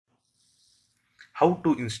How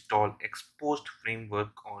to install Xposed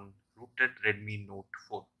Framework on Rooted Redmi Note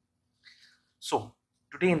 4. So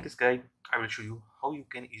today in this guide, I will show you how you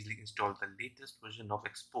can easily install the latest version of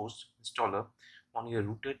Xposed installer on your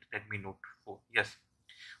Rooted Redmi Note 4. Yes,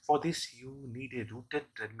 for this you need a Rooted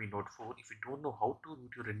Redmi Note 4. If you don't know how to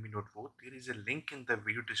root your Redmi Note 4, there is a link in the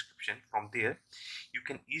video description. From there, you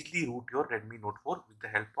can easily root your Redmi Note 4 with the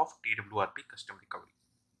help of TWRP custom recovery.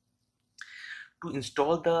 To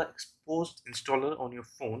install the Xposed installer on your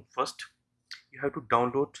phone, first you have to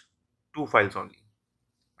download two files only.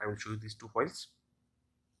 I will show you these two files.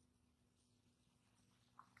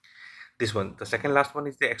 This one, the second last one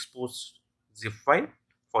is the Xposed zip file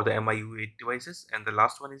for the MIUI devices, and the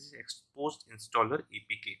last one is the Xposed installer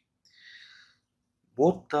APK.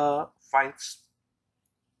 Both the files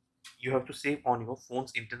you have to save on your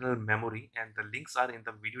phone's internal memory, and the links are in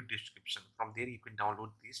the video description. From there you can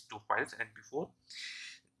download these two files, and before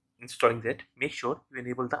installing that, make sure you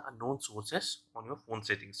enable the unknown sources on your phone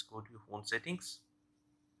settings. Go to your phone settings,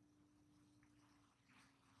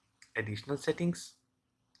 additional settings,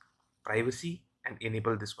 privacy, and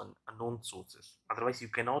enable this one, unknown sources. Otherwise you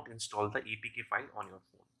cannot install the APK file on your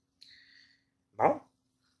phone. Now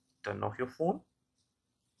turn off your phone.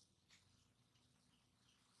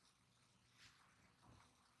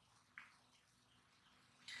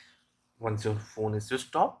 Once your phone is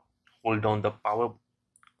switched off, hold down the power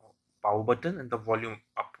button and the volume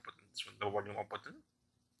up button. This one, the volume up button,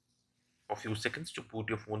 for a few seconds to boot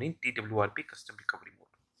your phone in TWRP custom recovery mode.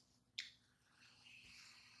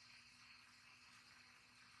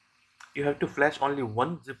 You have to flash only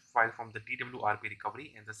one zip file from the TWRP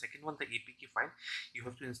recovery, and the second one, the APK file, you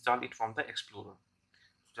have to install it from the Explorer.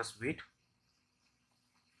 So just wait.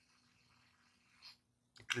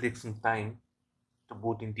 It will take some time to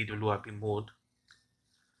boot in TWRP mode.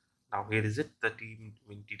 Now here is it, the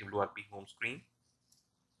TWRP home screen.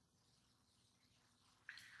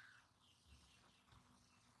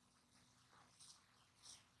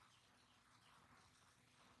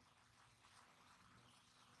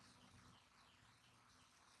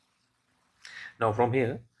 Now from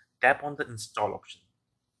here, tap on the install option.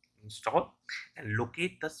 Install and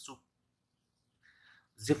locate the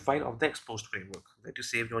zip file of the Xposed framework that you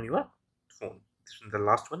saved on your phone. This is the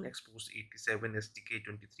last one, Xposed 87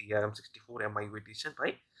 SDK23 RM64 MIUI edition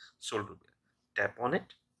by Solderware. Tap on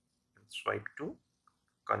it and swipe to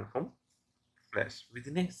confirm flash.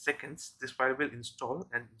 Within a seconds, this file will install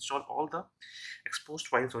and install all the Xposed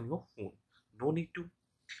files on your phone. No need to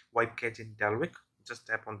wipe cache in Dalvik. Just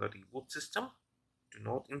tap on the reboot system. Do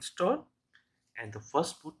not install, and the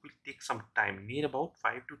first boot will take some time, near about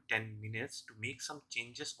 5 to 10 minutes, to make some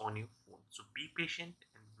changes on your phone. So be patient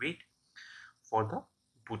and wait for the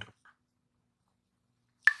boot up.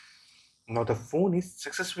 Now the phone is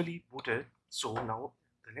successfully booted. So now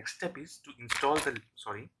the next step is to install the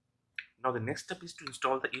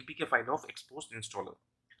APK file of Xposed installer.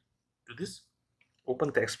 To this,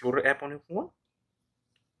 open the Explorer app on your phone,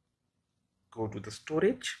 go to the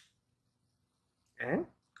storage and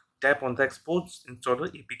tap on the Xposed installer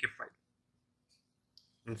APK file.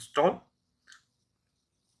 Install.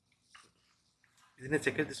 Within a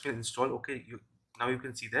second this will install. Okay, now you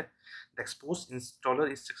can see that the Xposed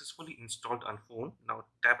installer is successfully installed on phone. Now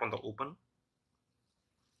tap on the open.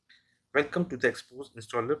 Welcome to the Xposed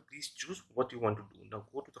installer. Please choose what you want to do. Now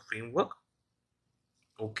go to the framework.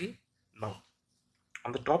 Okay, now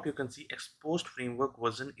on the top you can see Xposed framework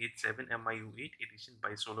version 87 MIUI 8 edition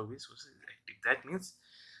by Solderware is active. That means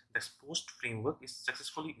the Xposed framework is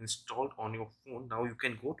successfully installed on your phone. Now you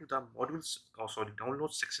can go to the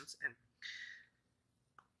download sections and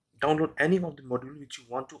download any of the module which you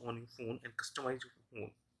want to on your phone and customize your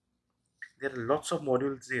phone. There are lots of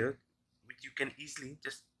modules there which you can easily,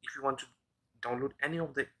 just if you want to download any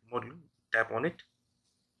of the module, tap on it,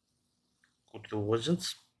 go to the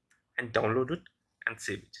versions and download it and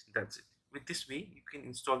save it. That's it. With this way you can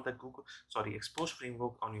install the Xposed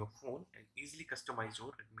framework on your phone and easily customize your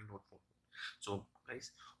Redmi Note phone. So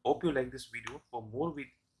guys, hope you like this video. For more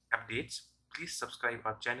updates, please subscribe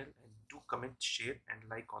our channel and do comment, share and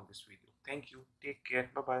like on this video. Thank you. Take care.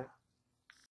 Bye bye.